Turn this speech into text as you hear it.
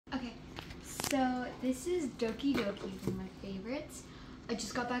So this is Doki Doki, one of my favorites. I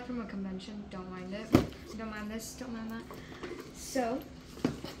just got back from a convention. Don't mind it. Don't mind this. Don't mind that. So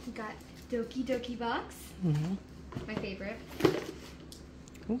we got Doki Doki box. My favorite.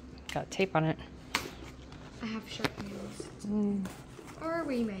 Ooh, got tape on it. I have sharp nails. Or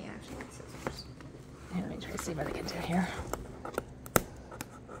we may actually get scissors. Yeah, let me try to see if I can get to here.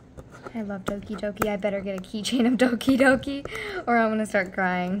 I love Doki Doki. I better get a keychain of Doki Doki or I'm gonna start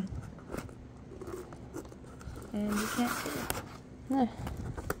crying. And you can't see it. Yeah.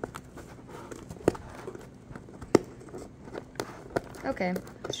 Okay,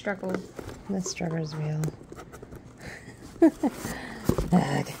 struggle. The struggle's real.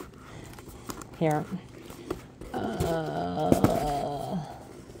 Ugh. Here.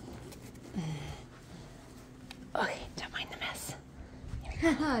 Okay, don't mind the mess.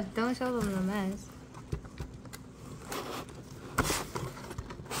 Don't show them the mess.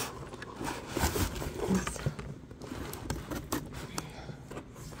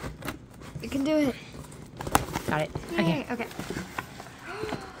 You can do it. Got it. Yay. Okay. Okay.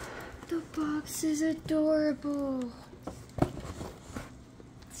 The box is adorable.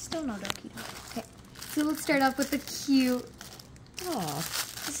 Still no Doki Doki. Okay. So let's start off with the cute. Oh.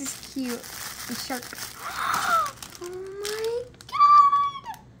 This is cute. The shark. Oh my god!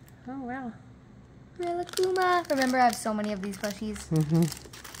 Oh wow. Rilakkuma. Remember, I have so many of these plushies.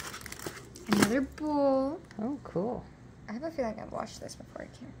 Another bowl. Oh, cool. I have a feeling I've watched this before. I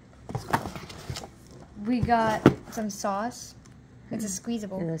can't. We got some sauce. It's a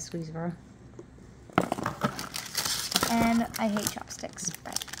squeezable. The squeeze bar. And I hate chopsticks,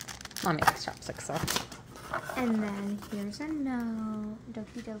 but. I'll make the chopsticks so. And then here's a note.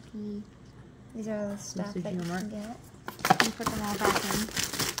 Doki Doki. These are all the stuff that you can get. You put them all back in.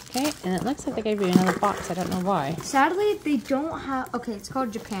 Okay, and it looks like they gave you another box. I don't know why. Sadly, they don't have. Okay, it's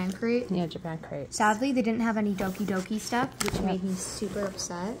called Japan Crate. Yeah, Japan Crate. Sadly, they didn't have any Doki Doki stuff, which made me super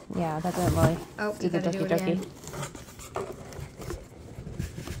upset. Yeah, that didn't really do the Doki Doki.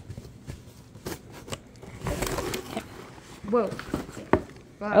 Okay. Whoa.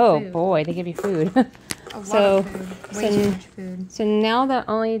 Oh boy, they give you food. A lot of food. Way too much food. So now that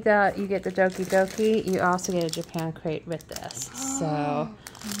only that you get the Doki Doki, you also get a Japan Crate with this.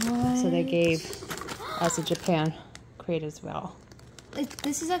 So they gave us a Japan Crate as well.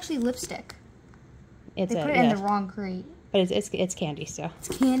 This is actually lipstick. They put it in the wrong crate. But it's candy, so. It's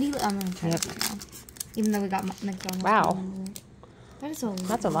candy. I'm gonna try it right now. Even though we got McDonald's. Wow. That is a lot.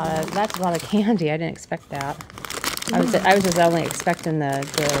 That's a lot of candy. I didn't expect that. I was just only expecting the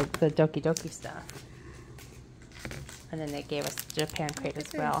Doki Doki stuff. And then they gave us the Japan Crate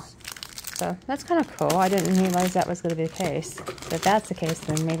as well. So that's kind of cool. I didn't realize that was going to be the case. But if that's the case,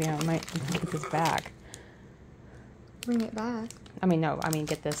 then maybe I might get this back. Bring it back. I mean, no. I mean,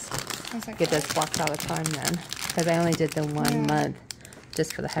 get this box all the time then. Because I only did the 1 month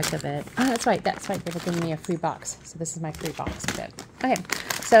just for the heck of it. Oh, that's right. That's right. They were giving me a free box. So this is my free box. Good. Okay.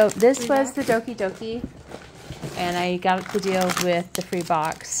 So this was the Doki Doki. And I got the deal with the free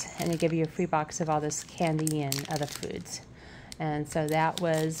box, and they give you a free box of all this candy and other foods. And so that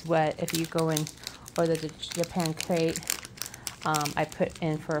was what, if you go and order the Japan Crate, I put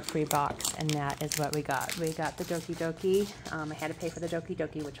in for a free box, and that is what we got. We got the Doki Doki. I had to pay for the Doki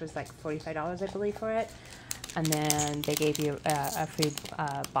Doki, which was like $45, I believe, for it. And then they gave you a free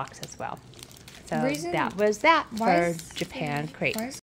box as well. So that was that for Japan Crate.